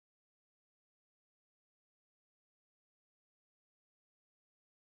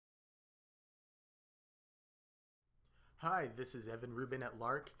Hi, this is Evan Rubin at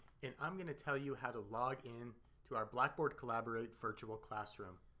LARC, and I'm going to tell you how to log in to our Blackboard Collaborate virtual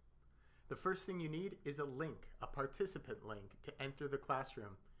classroom. The first thing you need is a link, a participant link to enter the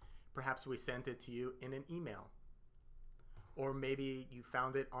classroom. Perhaps we sent it to you in an email. Or maybe you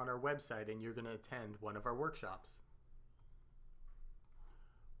found it on our website and you're going to attend one of our workshops.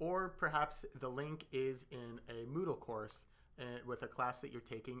 Or perhaps the link is in a Moodle course with a class that you're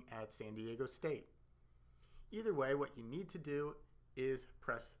taking at San Diego State. Either way, what you need to do is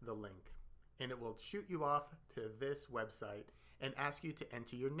press the link, and it will shoot you off to this website and ask you to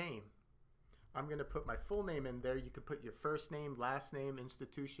enter your name. I'm going to put my full name in there. You can put your first name, last name,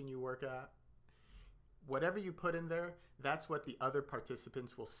 institution you work at. Whatever you put in there, that's what the other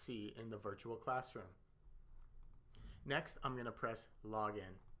participants will see in the virtual classroom. Next, I'm going to press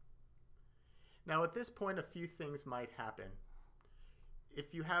Login. Now at this point, a few things might happen.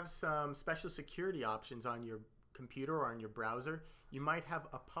 If you have some special security options on your computer or on your browser, you might have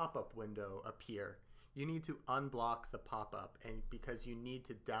a pop-up window appear. You need to unblock the pop-up, and because you need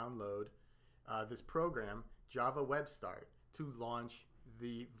to download this program, Java Web Start, to launch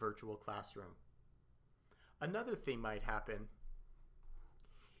the virtual classroom. Another thing might happen.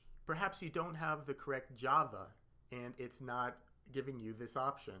 Perhaps you don't have the correct Java and it's not giving you this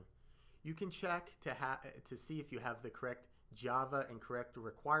option. You can check to see if you have the correct Java and correct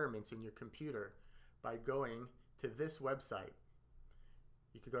requirements in your computer by going to this website.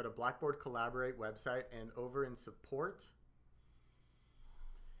 You could go to Blackboard Collaborate website, and over in support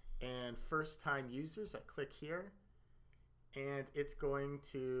and first time users, I click here and it's going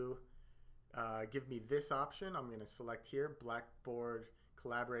to give me this option. I'm going to select here Blackboard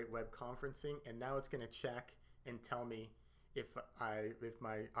Collaborate Web Conferencing, and now it's going to check and tell me if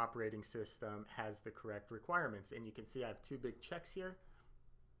my operating system has the correct requirements. And you can see I have two big checks here,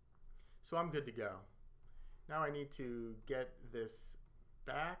 so I'm good to go. Now I need to get this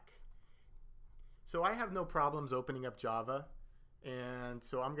back. So I have no problems opening up Java, and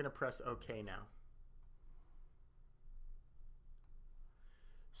so I'm going to press OK now.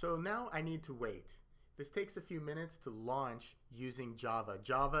 So now I need to wait. This takes a few minutes to launch using Java.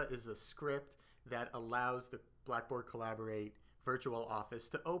 Java is a script that allows the Blackboard Collaborate virtual office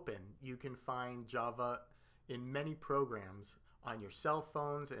to open. You can find Java in many programs on your cell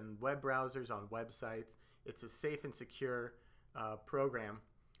phones and web browsers, on websites. It's a safe and secure program.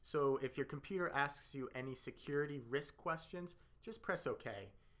 So if your computer asks you any security risk questions, just press OK.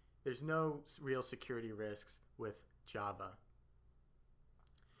 There's no real security risks with Java.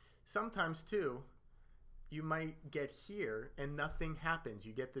 Sometimes too, you might get here and nothing happens.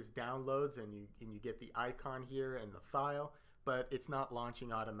 You get this downloads and you get the icon here and the file, but it's not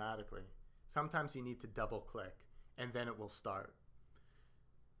launching automatically. Sometimes you need to double click and then it will start.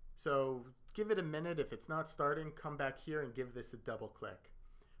 So give it a minute. If it's not starting, come back here and give this a double click.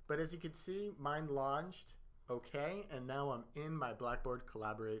 But as you can see, mine launched okay, and now I'm in my Blackboard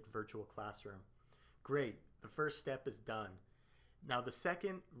Collaborate virtual classroom. Great, the first step is done. Now the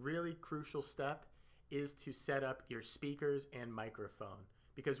second really crucial step is to set up your speakers and microphone,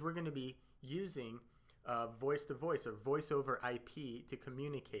 because we're going to be using voice-to-voice or voice-over IP to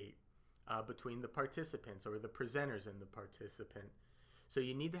communicate between the participants or the presenters and the participant. So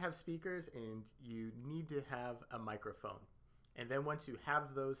you need to have speakers and you need to have a microphone. And then once you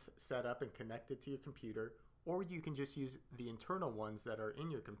have those set up and connected to your computer, or you can just use the internal ones that are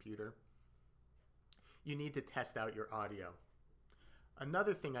in your computer, you need to test out your audio.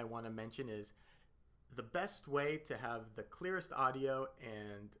 Another thing I want to mention is the best way to have the clearest audio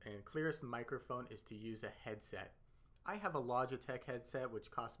and clearest microphone is to use a headset. I have a Logitech headset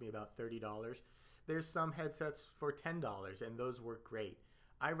which cost me about $30. There's some headsets for $10 and those work great.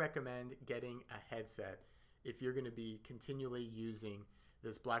 I recommend getting a headset if you're going to be continually using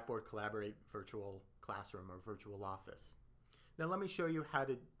this Blackboard Collaborate virtual classroom or virtual office. Now let me show you how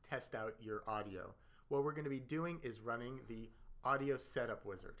to test out your audio. What we're going to be doing is running the audio setup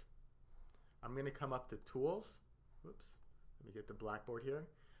wizard. I'm going to come up to Tools. Whoops, let me get the Blackboard here.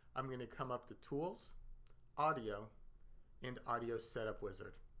 I'm going to come up to Tools, Audio, and Audio Setup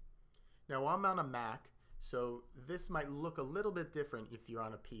Wizard. Now I'm on a Mac, so this might look a little bit different if you're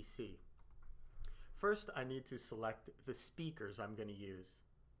on a PC. First, I need to select the speakers I'm going to use.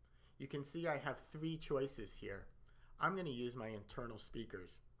 You can see I have three choices here. I'm going to use my internal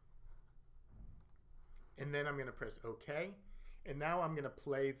speakers. And then I'm going to press OK, and now I'm going to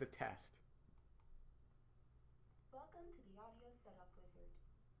play the test. Welcome to the Audio Setup Wizard.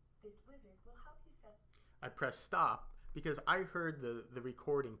 This wizard will help you set... I press stop because I heard the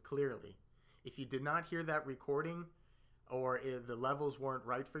recording clearly. If you did not hear that recording or if the levels weren't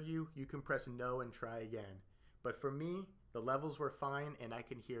right for you, you can press no and try again. But for me, the levels were fine and I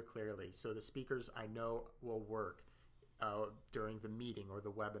can hear clearly. So the speakers I know will work during the meeting or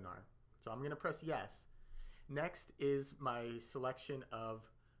the webinar. So I'm going to press yes. Next is my selection of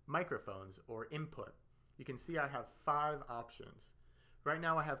microphones or input. You can see I have 5 options. Right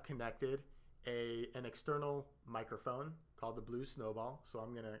now I have connected an external microphone called the Blue Snowball. So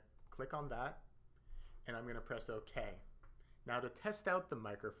I'm going to click on that and I'm going to press OK. Now to test out the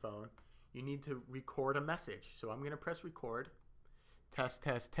microphone, you need to record a message. So I'm going to press record. Test,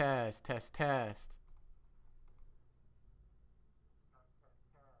 test, test, test, test.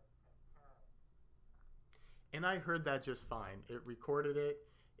 And I heard that just fine. It recorded it.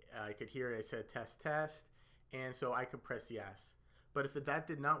 I could hear it said test, test. And so I could press yes. But if that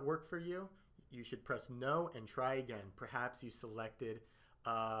did not work for you, you should press no and try again. Perhaps you selected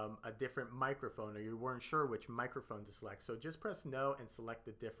a different microphone or you weren't sure which microphone to select. So just press no and select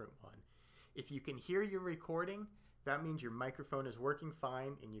a different one. If you can hear your recording, that means your microphone is working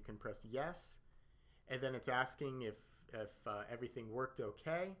fine and you can press yes. And then it's asking if everything worked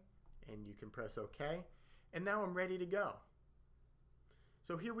okay, and you can press OK. And now I'm ready to go.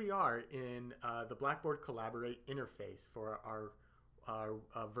 So here we are in the Blackboard Collaborate interface for our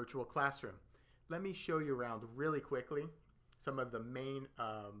virtual classroom. Let me show you around really quickly some of the main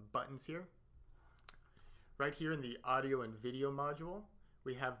buttons here. Right here in the audio and video module,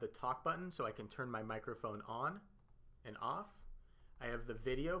 we have the talk button so I can turn my microphone on and off. I have the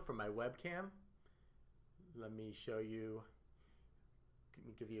video for my webcam. Let me show you, let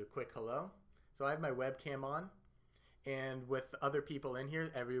me give you a quick hello. So I have my webcam on, and with other people in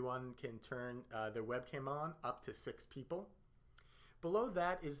here, everyone can turn their webcam on, up to 6 people. Below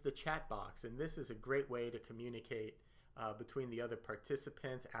that is the chat box, and this is a great way to communicate between the other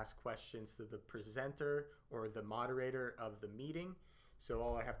participants, ask questions to the presenter or the moderator of the meeting. So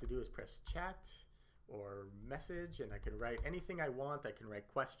all I have to do is press chat or message, and I can write anything I want. I can write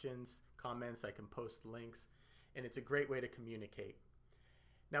questions, comments, I can post links, and it's a great way to communicate.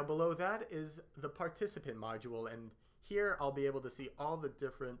 Now below that is the participant module, and here I'll be able to see all the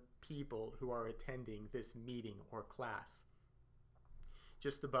different people who are attending this meeting or class.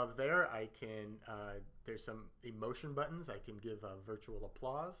 Just above there, I can, there's some emotion buttons. I can give a virtual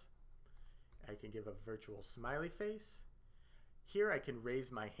applause. I can give a virtual smiley face. Here I can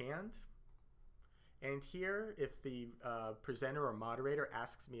raise my hand. And here, if the presenter or moderator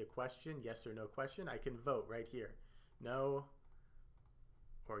asks me a question, yes or no question, I can vote right here. No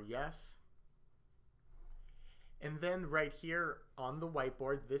or yes. And then right here on the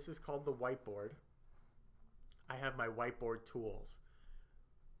whiteboard, this is called the whiteboard. I have my Whiteboard Tools.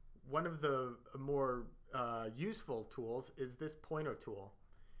 One of the more useful tools is this pointer tool.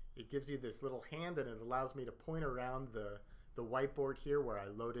 It gives you this little hand and it allows me to point around the whiteboard here where I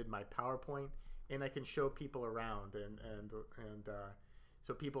loaded my PowerPoint, and I can show people around and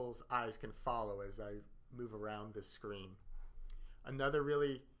so people's eyes can follow as I move around the screen. Another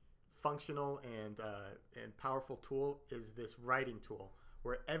really functional and powerful tool is this writing tool,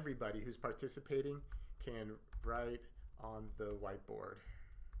 where everybody who's participating can write on the whiteboard.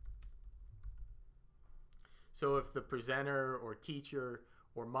 So if the presenter or teacher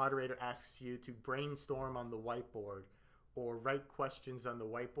or moderator asks you to brainstorm on the whiteboard or write questions on the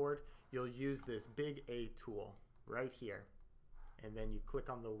whiteboard, you'll use this big A tool right here. And then you click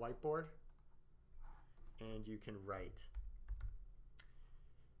on the whiteboard and you can write.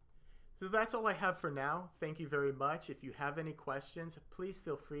 So that's all I have for now. Thank you very much. If you have any questions, please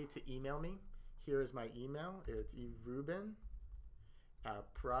feel free to email me. Here is my email. It's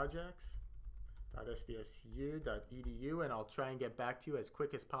erubin@projects.sdsu.edu, and I'll try and get back to you as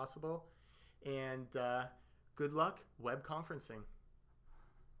quick as possible. And good luck web conferencing.